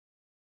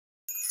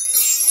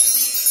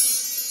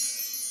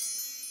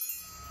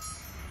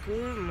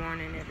Good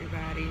morning,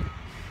 everybody.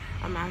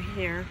 I'm out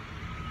here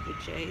with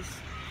Jace.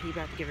 He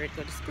about to get ready to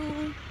go to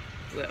school.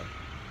 Well,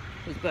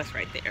 his bus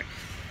right there.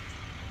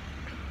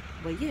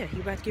 But yeah, he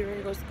about to get ready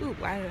to go to school.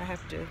 Why did I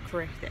have to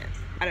correct that?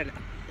 I don't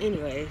know.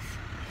 Anyways,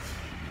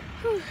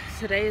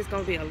 today is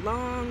gonna be a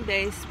long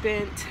day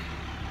spent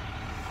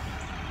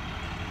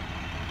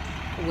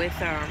with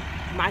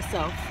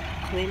myself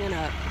cleaning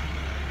up.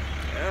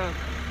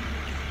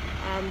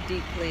 I'm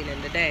deep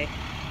cleaning today.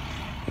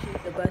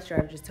 The bus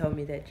driver just told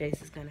me that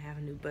Jace is gonna have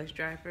a new bus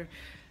driver,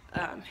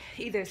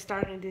 either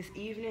starting this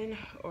evening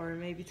or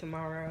maybe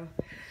tomorrow.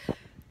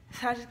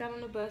 So I just got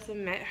on the bus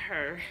and met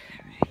her.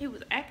 He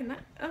was acting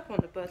up on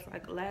the bus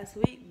like last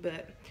week,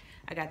 but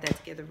I got that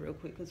together real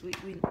quick because we're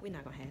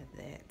not gonna have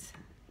that.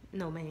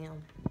 No,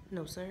 ma'am.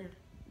 No, sir.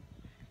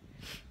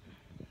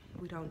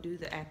 We don't do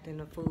the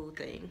acting a fool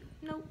thing.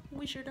 Nope,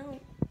 we sure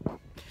don't.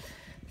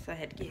 So I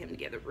had to get him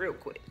together real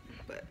quick.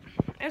 But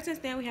ever since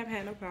then, we haven't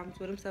had no problems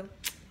with him, so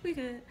we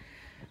good.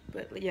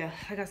 But yeah,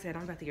 like I said,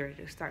 I'm about to get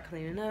ready to start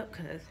cleaning up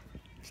because,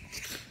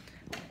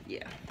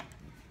 yeah,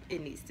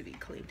 it needs to be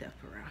cleaned up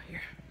around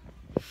here.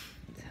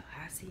 So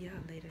I'll see y'all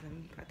later.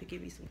 I'm about to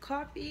give you some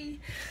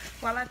coffee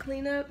while I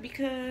clean up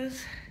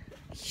because,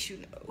 you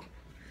know,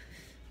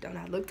 don't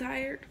I look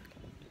tired?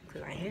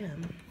 Because I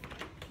am.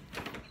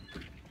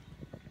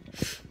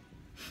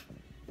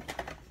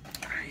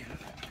 I am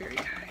very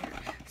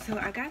tired. So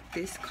I got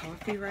this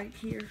coffee right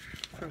here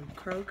from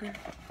Kroger.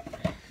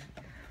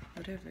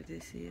 Whatever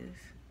this is.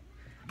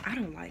 I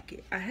don't like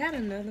it. I had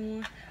another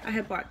one. I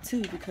had bought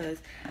two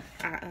because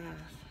I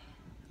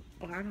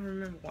don't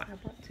remember why I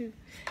bought two.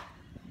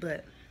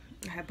 But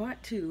I had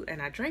bought two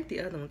and I drank the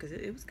other one because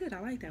it was good.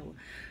 I like that one.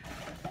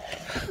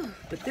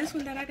 But this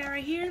one that I got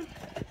right here,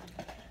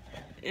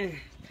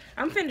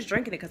 I'm finished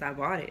drinking it because I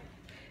bought it.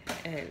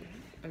 And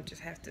I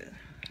just have to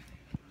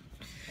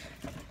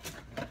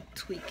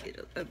tweak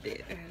it a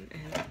bit. And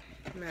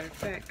matter of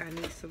fact, I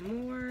need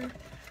some more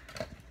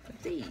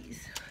of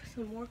these.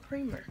 Some more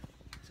creamer.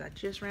 So I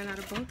just ran out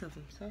of both of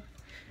them. So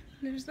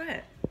there's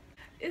that.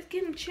 It's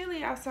getting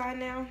chilly outside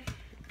now.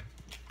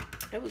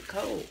 It was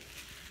cold.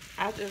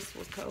 I just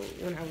was cold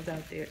when I was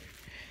out there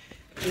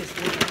this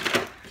week.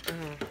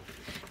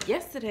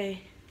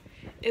 Yesterday,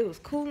 it was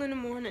cool in the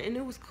morning, and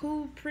it was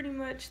cool pretty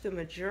much the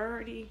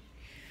majority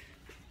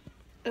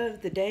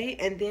of the day.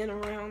 And then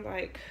around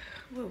like,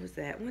 what was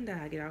that? When did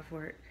I get off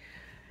work?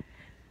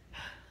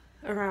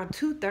 Around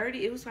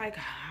 2:30, it was like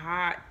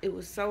hot. It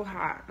was so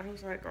hot. I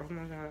was like, oh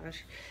my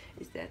gosh,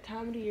 it's that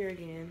time of the year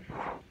again.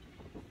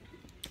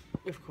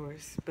 Of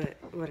course, but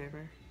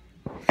whatever.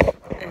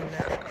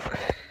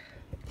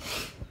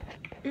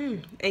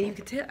 And you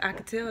could tell, I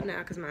could tell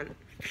now because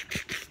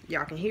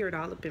y'all can hear it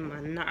all up in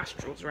my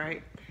nostrils,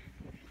 right?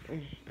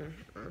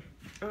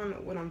 I don't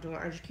know what I'm doing.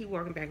 I just keep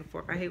walking back and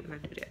forth. I hate when I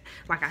do that.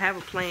 Like I have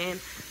a plan,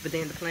 but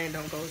then the plan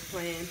don't go as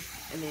planned,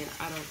 and then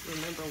I don't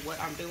remember what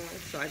I'm doing,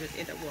 so I just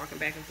end up walking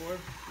back and forth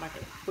like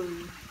a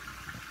fool.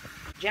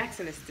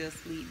 Jackson is still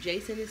asleep.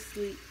 Jason is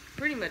asleep.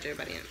 Pretty much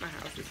everybody in my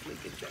house is asleep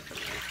except for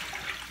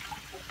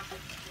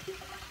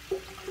me.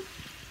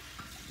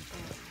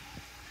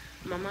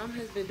 My mom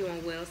has been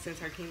doing well since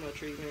her chemo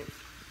treatment.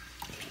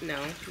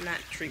 No, not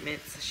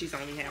treatments. She's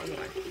only had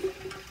one.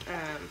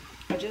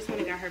 I just went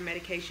and got her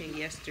medication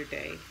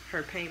yesterday,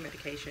 her pain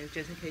medication,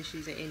 just in case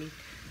she's in any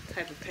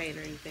type of pain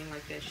or anything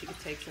like that. She could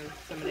take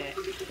some of that.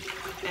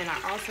 And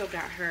I also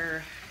got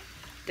her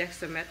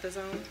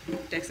dexamethasone.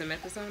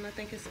 Dexamethasone, I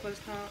think is what it's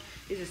called.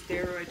 It's a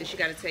steroid that she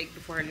got to take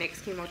before her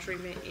next chemo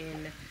treatment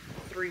in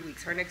 3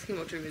 weeks. Her next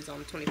chemo treatment is on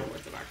the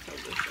 24th of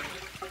October.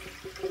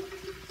 So.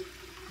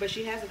 But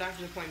she has a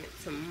doctor's appointment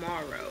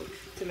tomorrow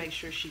to make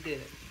sure she's good.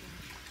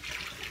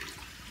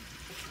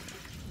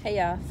 Hey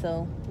y'all,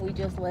 so we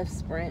just left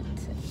Sprint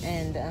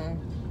and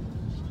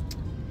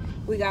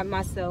we got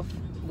myself,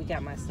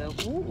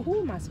 who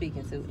am I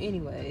speaking to?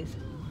 Anyways,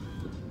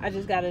 I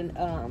just got an,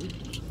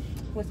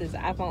 what's this,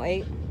 iPhone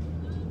 8.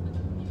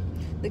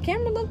 The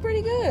camera looked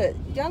pretty good.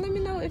 Y'all let me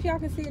know if y'all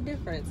can see a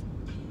difference.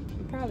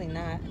 Probably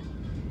not.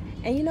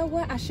 And you know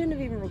what? I shouldn't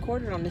have even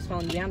recorded on this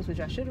phone, to be honest with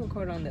you. I should have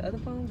recorded on the other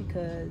phone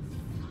because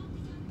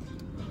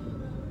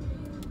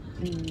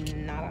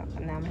now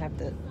I'm gonna have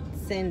to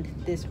send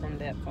this from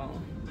that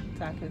phone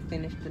so I can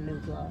finish the new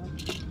vlog.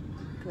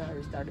 Cause I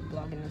already started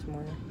vlogging this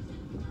morning.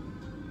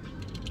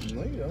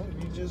 No, you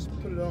don't. You just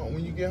put it on.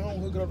 When you get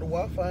home, hook it up to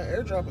Wi-Fi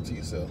and airdrop it to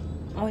yourself.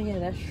 Oh yeah,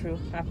 that's true.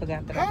 I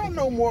forgot that. I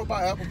know more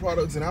about Apple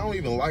products, and I don't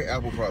even like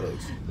Apple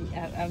products.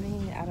 I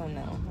mean, I don't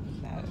know.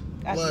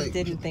 I just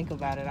didn't think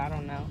about it. I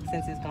don't know.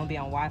 Since it's gonna be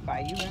on Wi-Fi,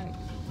 you right?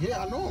 Yeah,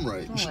 I know I'm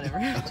right. Oh, whatever.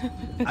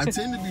 I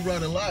tend to be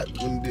right a lot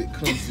when it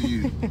comes to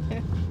you.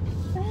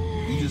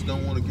 You just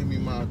don't want to give me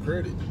my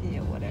credit.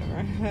 Yeah,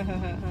 whatever.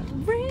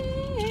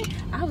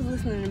 I was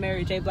listening to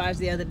Mary J. Blige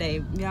the other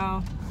day,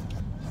 y'all.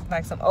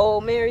 Like some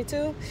old Mary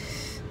too.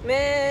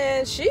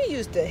 Man, she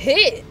used to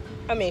hit.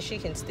 I mean, she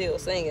can still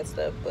sing and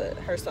stuff, but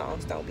her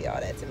songs don't be all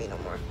that to me no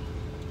more.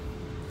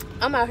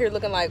 I'm out here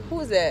looking like,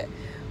 who is that?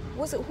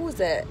 Who is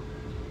that?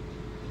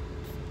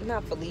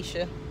 Not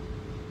Felicia.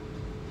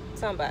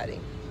 Somebody.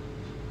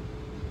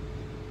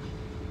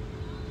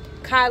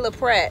 Kyla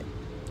Pratt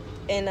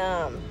in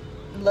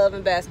Love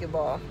and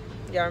Basketball.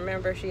 Y'all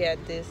remember she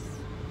had this,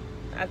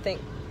 I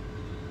think,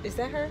 is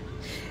that her?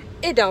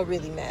 It don't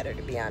really matter,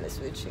 to be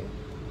honest with you.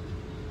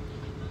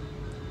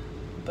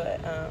 But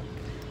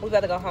we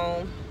about to go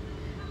home.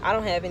 I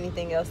don't have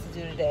anything else to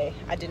do today.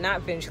 I did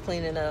not finish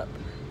cleaning up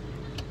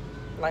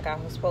like I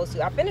was supposed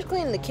to. I finished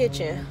cleaning the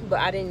kitchen, but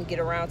I didn't get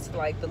around to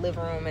like the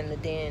living room and the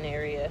den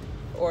area,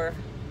 or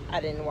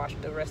I didn't wash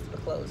the rest of the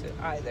clothes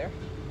either.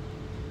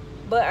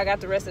 But I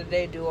got the rest of the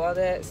day to do all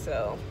that,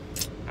 so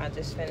I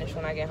just finished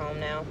when I get home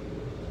now.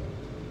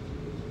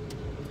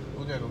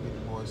 We gotta go get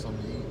the boys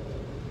something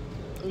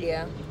to eat.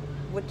 Yeah.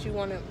 What you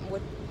want to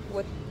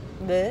what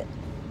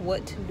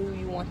do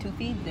you want to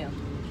feed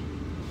them?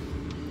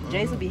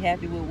 Jace will be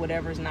happy with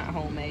whatever's not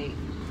homemade.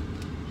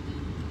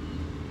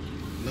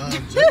 Nah,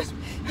 Jace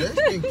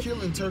been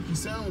killing turkey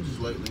sandwiches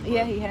lately.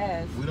 Yeah, he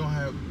has. We don't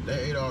have.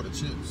 They ate all the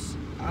chips.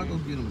 I'll go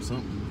get them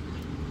something,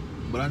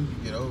 but I need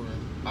to get over it.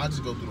 I'll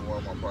just go through the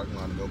Walmart parking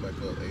lot and go back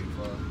up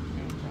 85. Okay.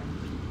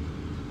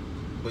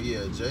 But yeah,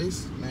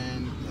 Jace,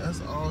 man,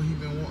 that's all he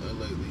been wanting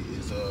lately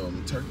is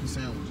turkey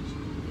sandwiches.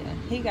 Yeah,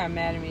 he got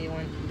mad at me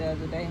the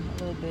other day a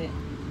little bit.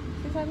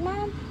 He's like,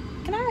 "Mom,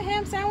 can I have a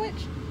ham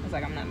sandwich?" I was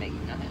like, "I'm not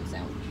making no ham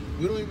sandwich."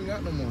 We don't even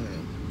got no more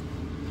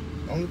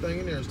ham. Only thing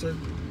in there is turkey.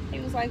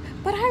 He was like,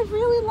 "But I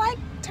really like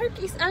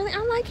turkeys. I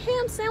like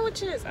ham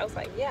sandwiches." I was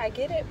like, "Yeah, I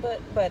get it, but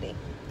buddy,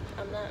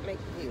 I'm not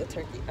making you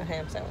a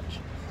ham sandwich."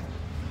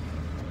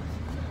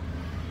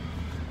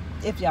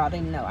 If y'all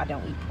didn't know, I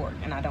don't eat pork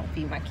and I don't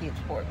feed my kids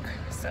pork.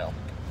 So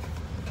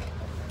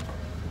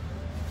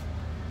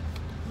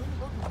What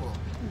are you looking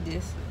for?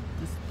 this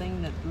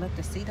thing that let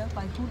the seat up,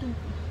 like who done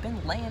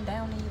been laying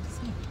down in your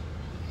seat?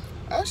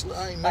 Actually,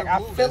 I ain't Like never I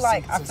moved feel that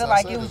like seat I since feel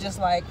like said it was just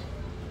like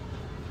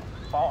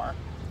far.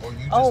 Or you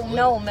just Oh lit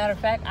no! it. Matter of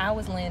fact, I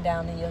was laying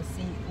down in your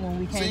seat when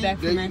we came See, back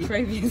from there that you-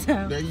 previous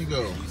house. There you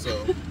go.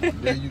 So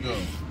there you go.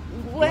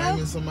 Well,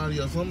 Blaming somebody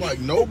else. I'm like,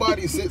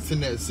 nobody sits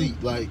in that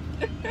seat. Like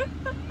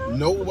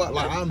nobody.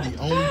 Like I'm the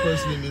only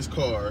person in this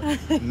car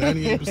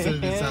 98%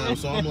 of the time.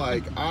 So I'm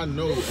like, I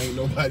know ain't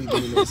nobody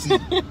been in that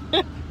seat.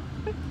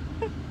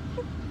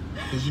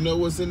 Cause you know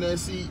what's in that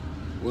seat?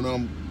 When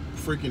I'm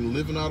freaking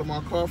living out of my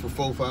car for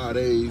 4-5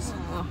 days,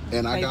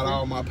 and I got paper.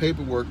 all my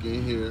paperwork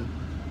in here.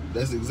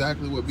 That's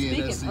exactly what being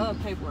in that seat. Speaking of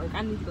paperwork,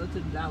 I need to go to the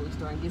dollar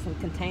store and get some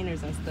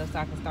containers and stuff so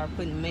I can start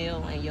putting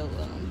mail and your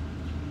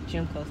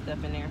Gymco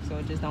stuff in there so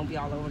it just don't be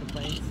all over the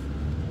place.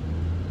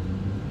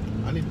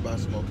 I need to buy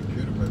some more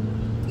computer paper.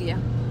 Yeah.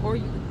 Or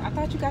I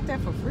thought you got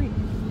that for free.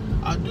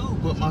 I do,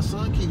 but my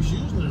son keeps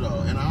using it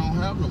all, and I don't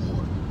have no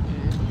more.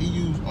 He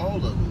used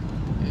all of it.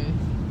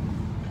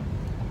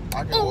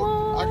 I can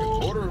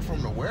order it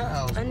from the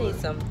warehouse. I need but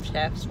some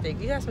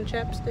chapstick. You got some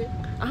chapstick?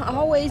 I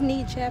always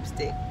need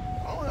chapstick.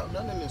 I don't have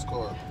nothing in this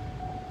car.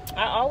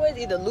 I always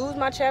either lose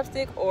my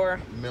chapstick or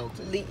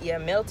Melted.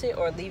 melt it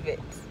or leave it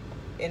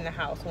in the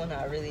house when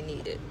I really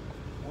need it.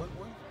 What?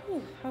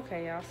 Whew.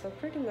 Okay, y'all. So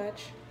pretty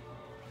much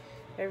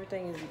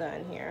everything is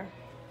done here.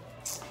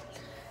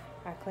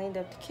 I cleaned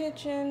up the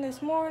kitchen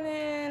this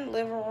morning.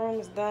 Living room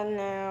is done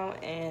now,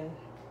 and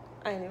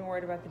I ain't even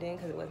worried about the den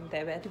because it wasn't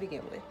that bad to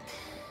begin with.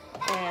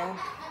 And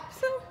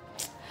so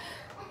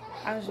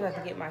I was about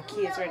to get my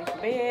kids ready for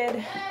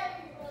bed,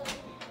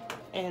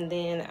 and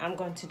then I'm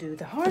going to do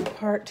the hard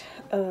part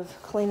of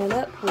cleaning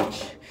up,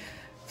 which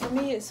for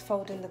me is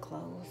folding the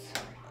clothes.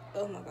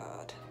 Oh my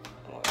god.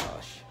 Oh my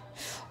gosh.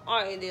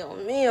 Ay, Dios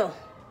mío.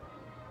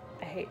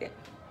 I hate it.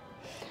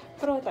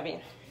 Pero está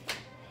bien.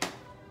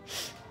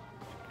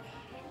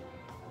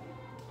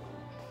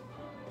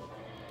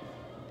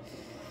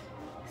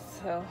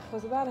 So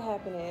what's about to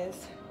happen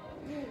is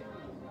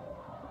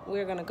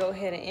we're gonna go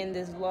ahead and end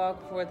this vlog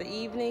for the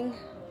evening.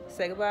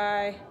 Say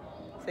goodbye.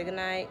 Say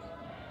goodnight.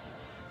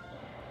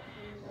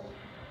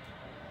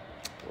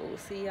 We'll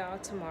see y'all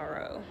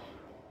tomorrow.